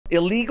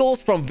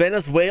Illegals from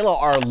Venezuela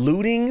are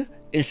looting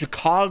in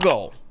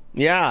Chicago.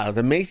 Yeah,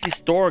 the Macy's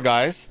store,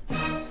 guys.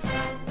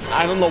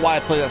 I don't know why I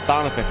play that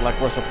sound effect like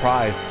we're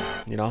surprised.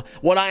 You know,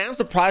 what I am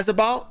surprised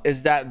about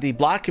is that the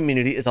black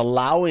community is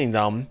allowing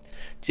them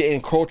to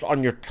encroach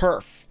on your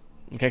turf.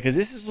 Okay, because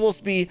this is supposed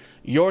to be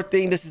your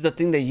thing. This is the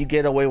thing that you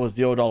get away with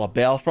 $0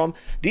 bail from.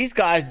 These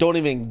guys don't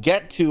even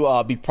get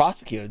to be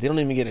prosecuted. They don't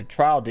even get a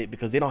trial date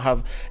because they don't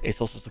have a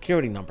social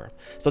security number.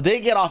 So they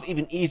get off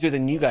even easier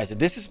than you guys.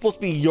 This is supposed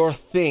to be your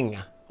thing.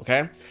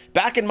 Okay,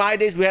 back in my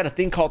days, we had a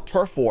thing called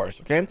turf wars.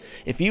 Okay,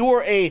 if you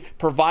were a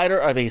provider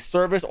of a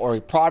service or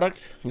a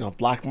product, you know,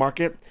 black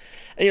market,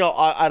 you know,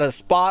 at a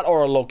spot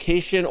or a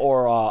location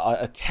or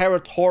a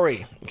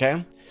territory,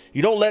 okay,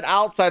 you don't let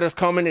outsiders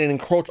come in and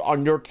encroach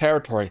on your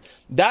territory.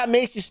 That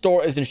Macy's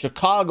store is in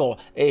Chicago,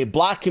 a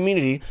black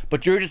community,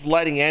 but you're just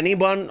letting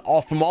anyone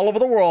from all over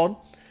the world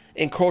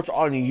encroach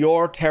on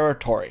your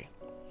territory.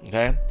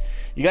 Okay,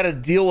 you got to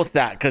deal with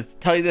that, because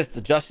tell you this,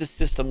 the justice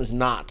system is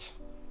not.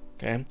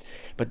 Okay,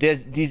 but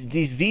there's these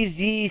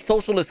VZ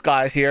socialist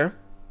guys here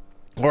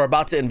who are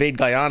about to invade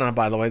Guyana,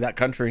 by the way, that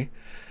country.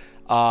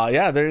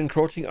 Yeah, they're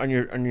encroaching on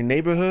your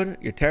neighborhood,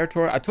 your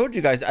territory. I told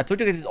you guys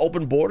this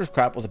open borders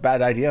crap was a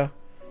bad idea,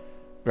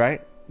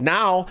 right?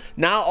 Now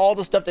all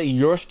the stuff that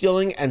you're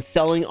stealing and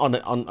selling on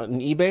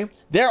eBay,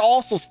 they're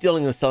also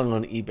stealing and selling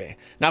on eBay.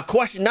 Now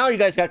now you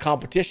guys got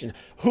competition.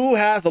 Who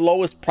has the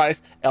lowest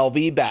price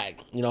LV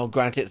bag? You know,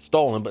 granted it's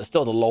stolen, but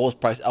still the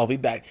lowest price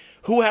LV bag.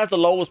 Who has the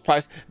lowest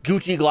price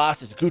Gucci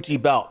glasses, Gucci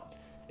belt?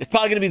 It's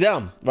probably gonna be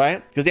them,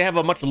 right? Because they have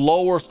a much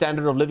lower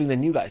standard of living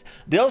than you guys.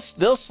 They'll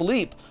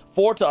sleep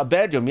 4 to a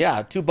bedroom,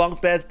 yeah, 2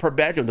 bunk beds per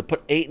bedroom to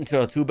put 8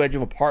 into a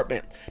 2-bedroom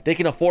apartment. They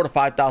can afford a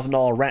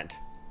 $5,000 rent.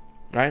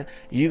 Right?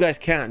 You guys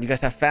can't. You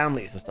guys have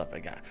families and stuff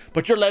like that.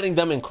 But you're letting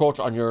them encroach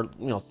on your,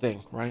 you know,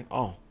 thing, right?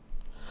 Oh,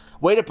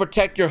 way to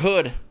protect your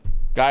hood,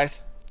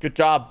 guys. Good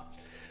job.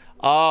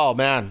 Oh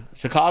man,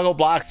 Chicago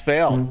blacks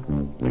failed.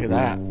 Look at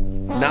that.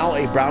 Now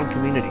a brown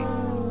community.